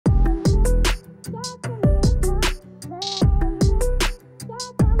What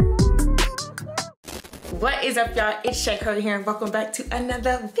is up, y'all? It's SHAYCURRIE here and welcome back to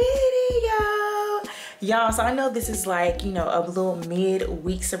another video. Y'all, so I know this is like, you know, a little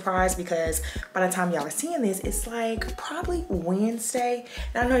mid-week surprise because by the time y'all are seeing this, it's like probably Wednesday.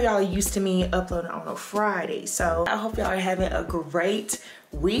 And I know y'all are used to me uploading on a Friday. So I hope y'all are having a great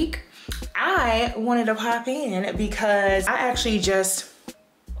week. I wanted to pop in because I actually just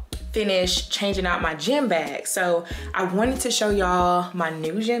finished changing out my gym bag. So I wanted to show y'all my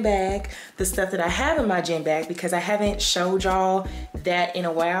new gym bag, the stuff that I have in my gym bag because I haven't showed y'all that in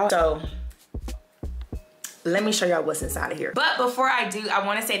a while. So let me show y'all what's inside of here. But before I do, I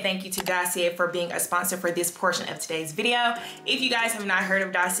want to say thank you to DOSSIER for being a sponsor for this portion of today's video. If you guys have not heard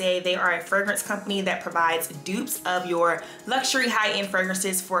of DOSSIER, they are a fragrance company that provides dupes of your luxury high-end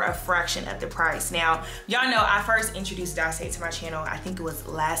fragrances for a fraction of the price. Now, y'all know I first introduced DOSSIER to my channel, I think it was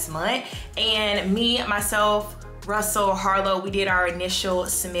last month, and me, myself, Russell, Harlow, we did our initial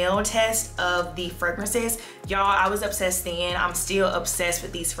smell test of the fragrances. Y'all, I was obsessed then. I'm still obsessed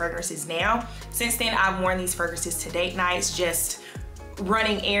with these fragrances now. Since then, I've worn these fragrances to date nights, just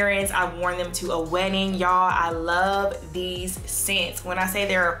running errands. I've worn them to a wedding. Y'all, I love these scents. When I say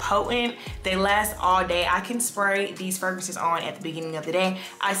they're potent, they last all day. I can spray these fragrances on at the beginning of the day.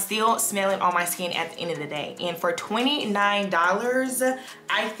 I still smell it on my skin at the end of the day. And for $29,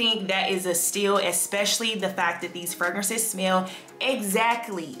 I think that is a steal, especially the fact that these fragrances smell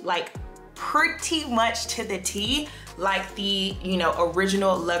exactly, like pretty much to the T, like the, you know,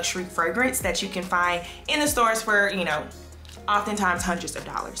 original luxury fragrance that you can find in the stores for, you know, oftentimes hundreds of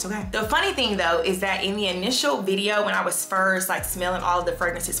dollars, okay? The funny thing though is that in the initial video when I was first like smelling all of the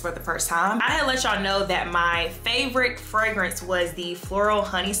fragrances for the first time, I had let y'all know that my favorite fragrance was the Floral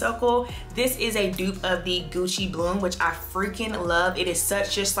Honeysuckle. This is a dupe of the Gucci Bloom, which I freaking love. It is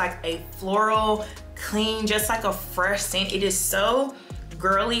such just like a floral, clean, just like a fresh scent. It is so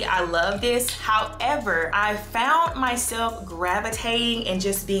girly. I love this. However, I found myself gravitating and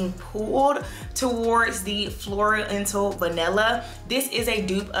just being pulled towards the Floral Vanilla. This is a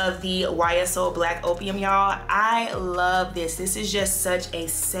dupe of the YSL Black Opium, y'all. I love this. This is just such a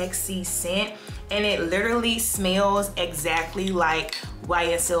sexy scent and it literally smells exactly like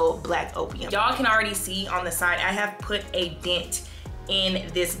YSL Black Opium. Y'all can already see on the side, I have put a dent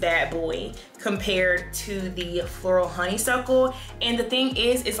in this bad boy compared to the Floral Honeysuckle. And the thing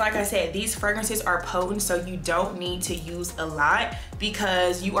is like I said, these fragrances are potent, so you don't need to use a lot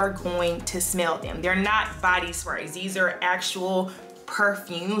because you are going to smell them. They're not body sprays. These are actual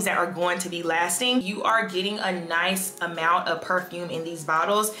perfumes that are going to be lasting. You are getting a nice amount of perfume in these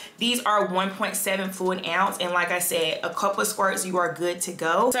bottles. These are 1.7 fluid ounce, and like I said, a couple of squirts, you are good to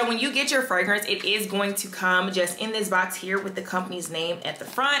go. So when you get your fragrance, it is going to come just in this box here with the company's name at the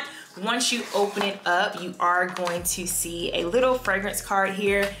front. Once you open it up, you are going to see a little fragrance card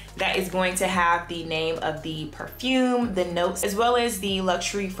here that is going to have the name of the perfume, the notes, as well as the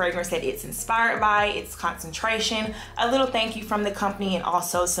luxury fragrance that it's inspired by, its concentration, a little thank you from the company, and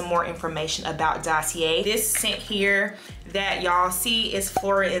also some more information about DOSSIER. This scent here that y'all see is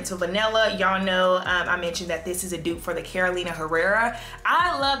Floral Vanilla. Y'all know I mentioned that this is a dupe for the Carolina Herrera.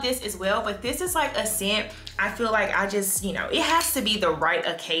 I love this as well, but this is like a scent I feel like I just, you know, it has to be the right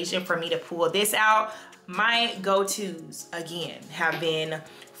occasion for me to pull this out. My go-tos, again, have been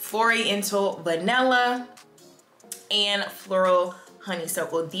Floral Vanilla and Floral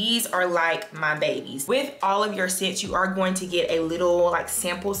Honeysuckle. These are like my babies. With all of your scents, you are going to get a little like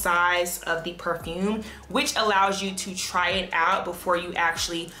sample size of the perfume, which allows you to try it out before you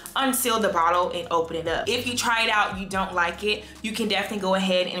actually unseal the bottle and open it up. If you try it out, you don't like it, you can definitely go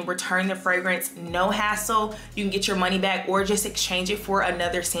ahead and return the fragrance, no hassle. You can get your money back or just exchange it for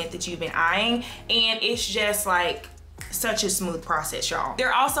another scent that you've been eyeing. And it's just like such a smooth process, y'all.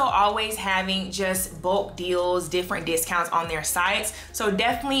 They're also always having just bulk deals, different discounts on their sites, so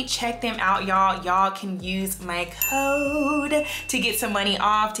definitely check them out, y'all. Y'all can use my code to get some money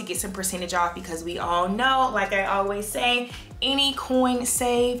off, to get some percentage off, because we all know, like I always say, any coin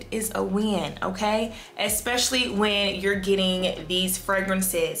saved is a win, okay? Especially when you're getting these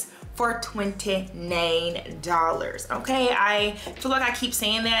fragrances for $29, okay? I feel like I keep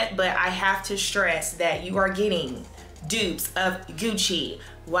saying that, but I have to stress that you are getting dupes of Gucci,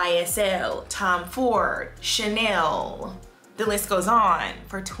 YSL, Tom Ford, Chanel, the list goes on,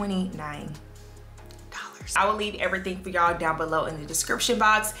 for $29. I will leave everything for y'all down below in the description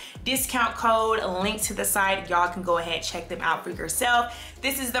box. Discount code, link to the site. Y'all can go ahead, check them out for yourself.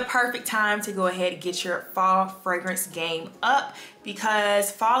 This is the perfect time to go ahead and get your fall fragrance game up.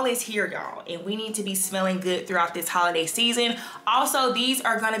 because fall is here, y'all, and we need to be smelling good throughout this holiday season. Also, these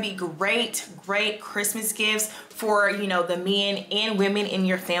are gonna be great Christmas gifts for, you know, the men and women in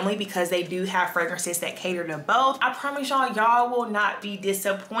your family, because they do have fragrances that cater to both. I promise y'all will not be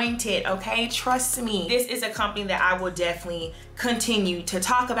disappointed, okay? Trust me. This is a company that I will definitely continue to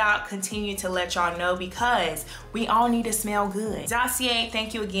talk about, continue to let y'all know, because we all need to smell good. Dossier,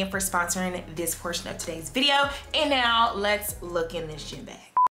 thank you again for sponsoring this portion of today's video. And now let's look in this gym bag.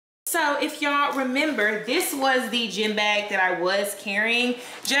 So if y'all remember, this was the gym bag that I was carrying,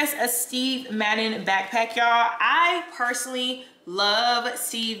 just a Steve Madden backpack, y'all. I personally love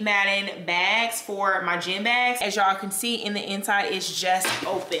Steve Madden bags for my gym bags. As y'all can see, in the inside, it's just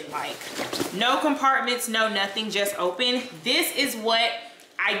open, like no compartments, no nothing, just open. This is what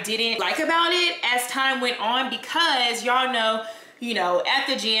I didn't like about it as time went on, because y'all know, you know, at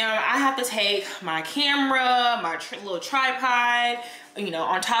the gym, I have to take my camera, my little tripod, you know,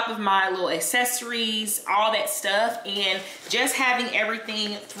 on top of my little accessories, all that stuff, and just having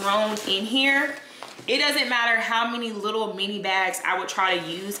everything thrown in here, it doesn't matter how many little mini bags I would try to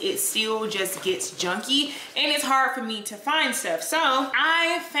use, it still just gets junky, and it's hard for me to find stuff. So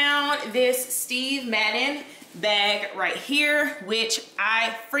I found this Steve Madden bag right here, which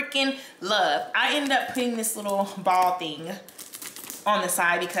I freaking love. I ended up putting this little ball thing on the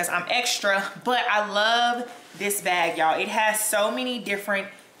side because I'm extra, but I love this bag, y'all. It has so many different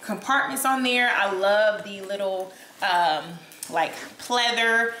compartments on there. I love the little like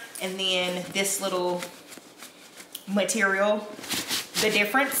pleather, and then this little material, the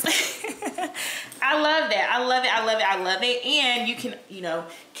difference. I love that. I love it. I love it. I love it. And you can, you know,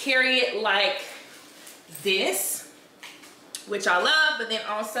 carry it like this, which I love, but then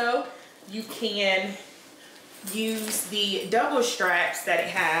also you can use the double straps that it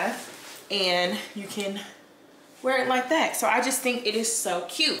has, and you can wear it like that. So I just think it is so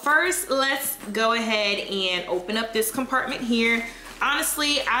cute. First, let's go ahead and open up this compartment here.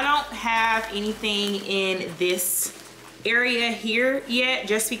 Honestly, I don't have anything in this area here yet,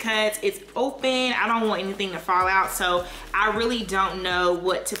 just because it's open. I don't want anything to fall out, so I really don't know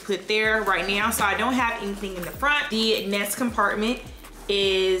what to put there right now. So I don't have anything in the front. The next compartment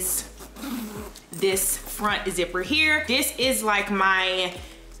is this front zipper here. This is like my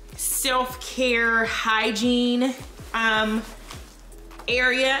self-care hygiene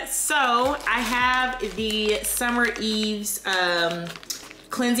area. So I have the Summer Eve's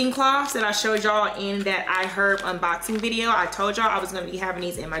cleansing cloths that I showed y'all in that iHerb unboxing video. I told y'all I was gonna be having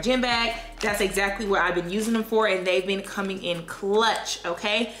these in my gym bag. That's exactly what I've been using them for, and they've been coming in clutch,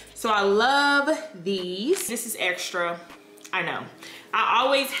 okay? So I love these. This is extra, I know. I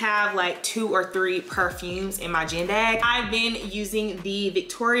always have like 2 or 3 perfumes in my gym bag. I've been using the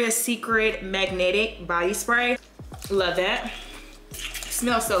Victoria's Secret Magnetic Body Spray. Love that.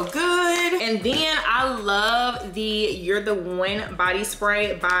 Smells so good. And then I love the You're the One body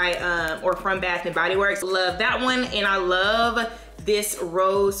spray by or from Bath and Body Works. Love that one. And I love this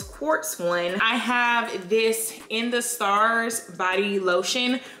rose quartz one. I have this In the Stars body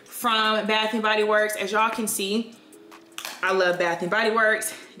lotion from Bath and Body Works. As y'all can see, I love Bath and Body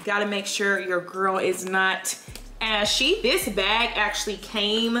Works. Gotta make sure your girl is not ashy. This bag actually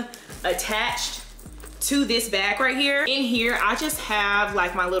came attached to this bag right here. In here, I just have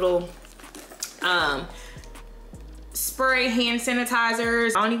like my little spray hand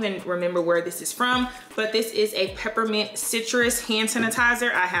sanitizers. I don't even remember where this is from, but this is a peppermint citrus hand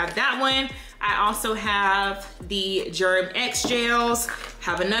sanitizer. I have that one. I also have the Germ X gels,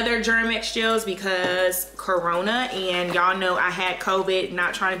 have another Germ X gels because Corona, and y'all know I had COVID,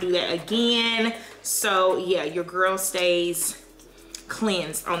 not trying to do that again. So yeah, your girl stays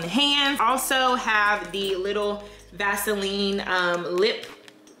cleansed on the hands. Also have the little Vaseline lip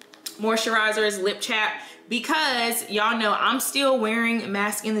moisturizers, lip chap, because y'all know I'm still wearing a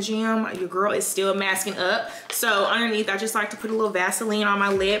mask in the gym. Your girl is still masking up. So underneath, I just like to put a little Vaseline on my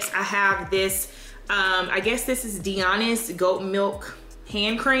lips. I have this, I guess this is Diana's goat milk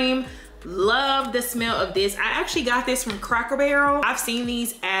hand cream. Love the smell of this. I actually got this from Cracker Barrel. I've seen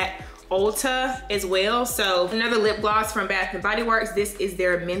these at Ulta as well. So another lip gloss from Bath and Body Works. This is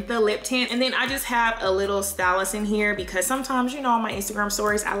their Mentha lip tint. And then I just have a little stylus in here because sometimes, you know, on my Instagram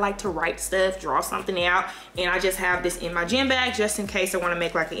stories, I like to write stuff, draw something out. And I just have this in my gym bag just in case I want to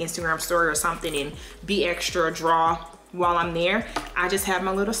make like an Instagram story or something and be extra draw while I'm there. I just have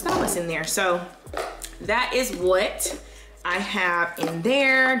my little stylus in there. So that is what I have in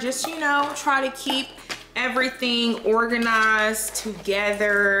there. Just, you know, try to keep everything organized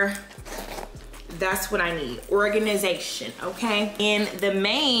together. That's what I need, organization, okay? In the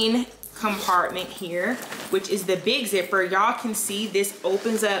main compartment here, which is the big zipper. Y'all can see this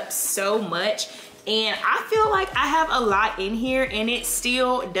opens up so much, and I feel like I have a lot in here and it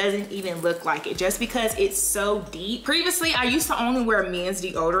still doesn't even look like it, just because it's so deep. Previously, I used to only wear men's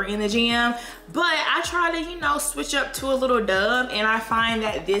deodorant in the gym, but I try to, you know, switch up to a little Dove, and I find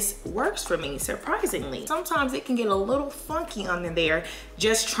that this works for me, surprisingly. Sometimes it can get a little funky under there,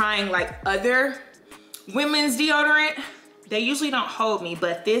 just trying like other women's deodorant. They usually don't hold me,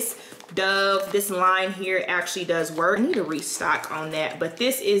 but this Dove, this line here actually does work. I need to restock on that, but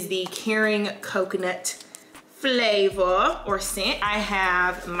this is the Caring Coconut flavor or scent. I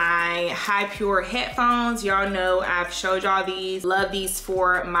have my High Pure headphones. Y'all know I've showed y'all these. Love these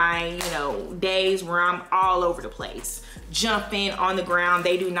for my, you know, days where I'm all over the place, jumping on the ground.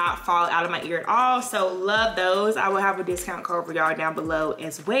 They do not fall out of my ear at all, so love those. I will have a discount code for y'all down below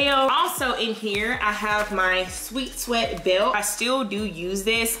as well. Also in here, I have my Sweet Sweat belt. I still do use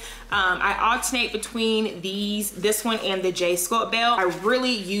this. I alternate between this one and the J Sculpt belt. I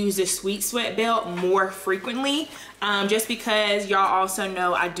really use the Sweet Sweat belt more frequently, just because y'all also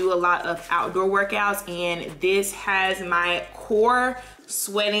know I do a lot of outdoor workouts, and this has my core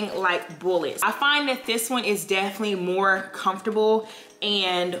sweating like bullets. I find that this one is definitely more comfortable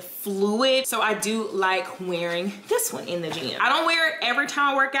and fluid, so I do like wearing this one in the gym. I don't wear it every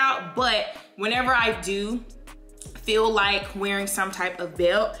time I work out, but whenever I do feel like wearing some type of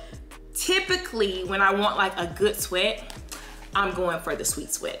belt, typically when I want like a good sweat, I'm going for the Sweet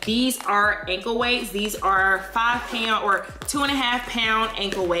Sweat. These are ankle weights. These are 5 pound or 2.5 pound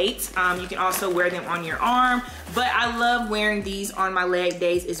ankle weights. You can also wear them on your arm, but I love wearing these on my leg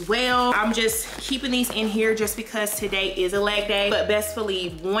days as well. I'm just keeping these in here just because today is a leg day, but best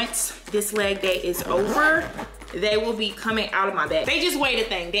believe once this leg day is over, they will be coming out of my bag. They just weigh the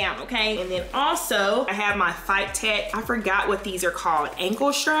thing down, okay? And then also I have my Fight Tech, I forgot what these are called,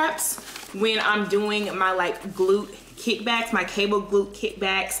 ankle straps, when I'm doing my like glute kickbacks, my cable glute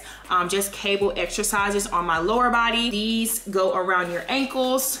kickbacks, just cable exercises on my lower body. These go around your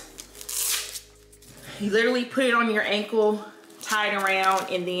ankles. You literally put it on your ankle, tie it around,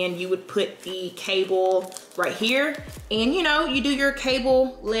 and then you would put the cable right here, and you know, you do your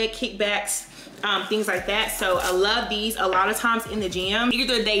cable leg kickbacks, things like that. So I love these. A lot of times in the gym,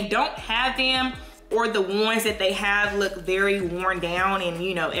 either they don't have them or the ones that they have look very worn down, and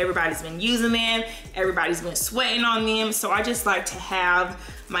you know, everybody's been using them, everybody's been sweating on them. So I just like to have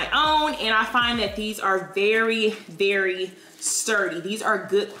my own, and I find that these are very, very sturdy. These are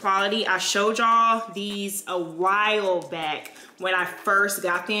good quality. I showed y'all these a while back when I first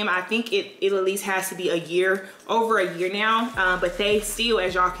got them. I think it at least has to be a year, over a year now, but they still,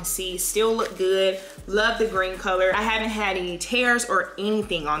 as y'all can see, still look good. Love the green color. I haven't had any tears or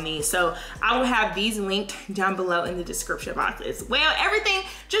anything on these, so I will have these linked down below in the description box as well. Everything,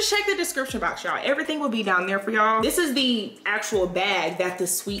 just check the description box, y'all. Everything will be down there for y'all. This is the actual bag that the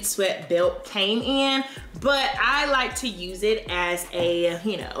Sweet Sweat belt came in, but I like to use it as a,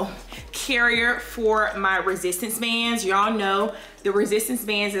 you know, carrier for my resistance bands. Y'all know the resistance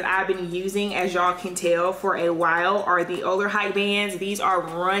bands that I've been using, as y'all can tell, for a while are the Older Height bands. These are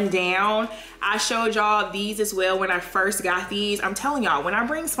run down. I showed y'all these as well when I first got these. I'm telling y'all, when I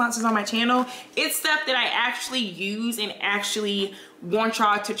bring sponsors on my channel, it's stuff that I actually use and actually want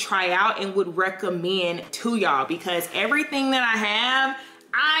y'all to try out and would recommend to y'all, because everything that I have,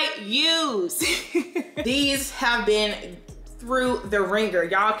 I use. These have been through the ringer.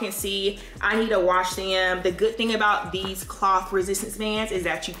 Y'all can see I need to wash them. The good thing about these cloth resistance bands is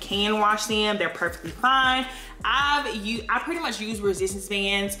that you can wash them. They're perfectly fine. I pretty much use resistance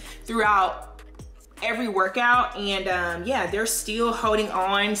bands throughout every workout, and yeah, they're still holding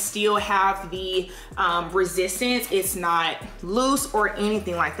on, still have the resistance. It's not loose or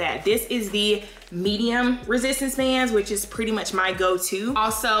anything like that. This is the medium resistance bands, which is pretty much my go-to.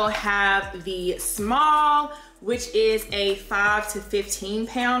 Also have the small, which is a 5 to 15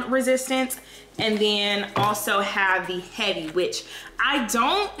 pound resistance, and then also have the heavy, which I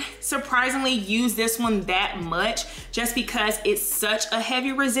don't surprisingly use this one that much just because it's such a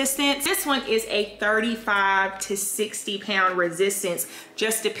heavy resistance. This one is a 35 to 60 pound resistance,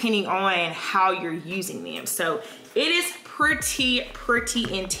 just depending on how you're using them. So it is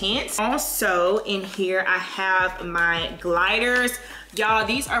pretty intense. Also in here I have my gliders. Y'all,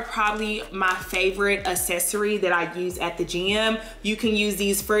 these are probably my favorite accessory that I use at the gym. You can use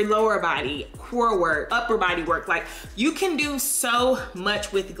these for lower body, core work, upper body work. Like, you can do so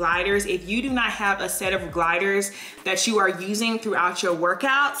much with gliders. If you do not have a set of gliders that you are using throughout your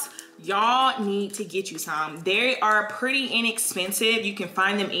workouts, y'all need to get you some. They are pretty inexpensive. You can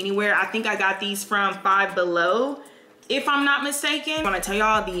find them anywhere. I think I got these from Five Below, if I'm not mistaken. I want to tell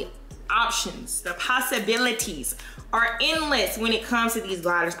y'all the options, the possibilities are endless when it comes to these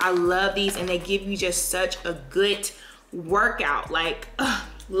gliders. I love these, and they give you just such a good workout. Like,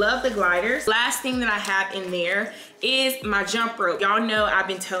 love the gliders. Last thing that I have in there is my jump rope. Y'all know I've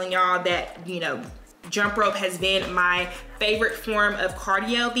been telling y'all that, you know, jump rope has been my favorite form of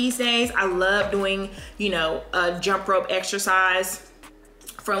cardio these days. I love doing, you know, a jump rope exercise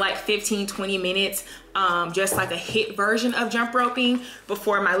for like 15-20 minutes, just like a HIIT version of jump roping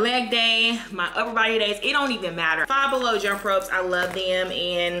before my leg day, my upper body days. It don't even matter. Five Below jump ropes, I love them,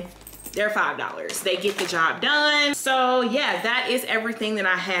 and they're $5. They get the job done. So yeah, that is everything that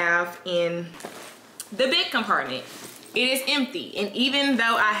I have in the big compartment. It is empty, and even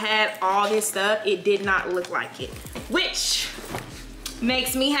though I had all this stuff, it did not look like it, which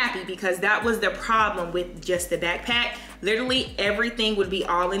makes me happy, because that was the problem with just the backpack. Literally everything would be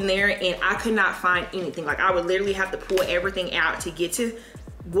all in there, and I could not find anything. Like, I would literally have to pull everything out to get to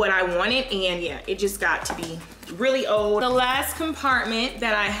what I wanted, and yeah, it just got to be really old. The last compartment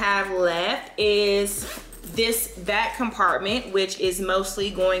that I have left is this back compartment, which is mostly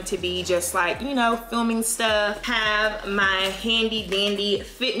going to be just like, you know, filming stuff. Have my handy dandy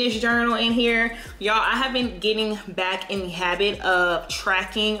fitness journal in here. Y'all, I have been getting back in the habit of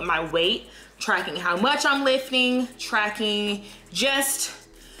tracking my weight, tracking how much I'm lifting, tracking just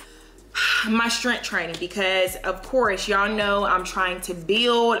my strength training, because of course y'all know I'm trying to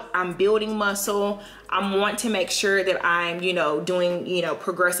build, I'm building muscle. I want to make sure that I'm, you know, doing, you know,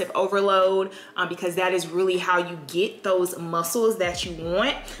 progressive overload, because that is really how you get those muscles that you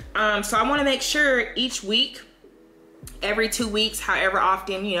want. So I want to make sure each week, every 2 weeks, however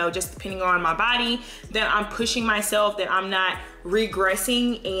often, you know, just depending on my body, that I'm pushing myself, that I'm not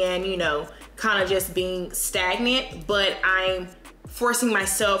regressing and, you know, kind of just being stagnant, but I'm forcing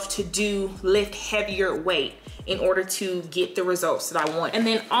myself to lift heavier weight in order to get the results that I want. And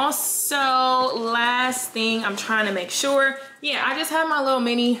then also, last thing, I'm trying to make sure, yeah, I just have my little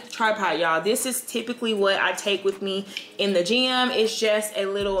mini tripod, y'all. This is typically what I take with me in the gym. It's just a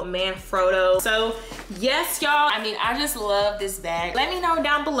little Manfrotto. So yes, y'all, I mean, I just love this bag. Let me know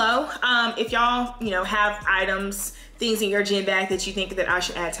down below if y'all, you know, have items, things in your gym bag that you think that I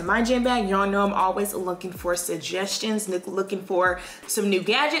should add to my gym bag. Y'all know I'm always looking for suggestions, looking for some new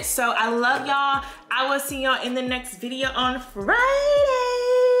gadgets. So I love y'all. I will see y'all in the next video on Friday.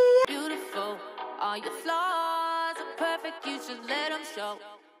 Beautiful, all your flaws are perfect. You should let them show.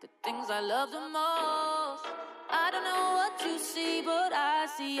 The things I love the most. I don't know what you see, but I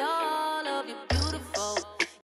see all of you beautiful.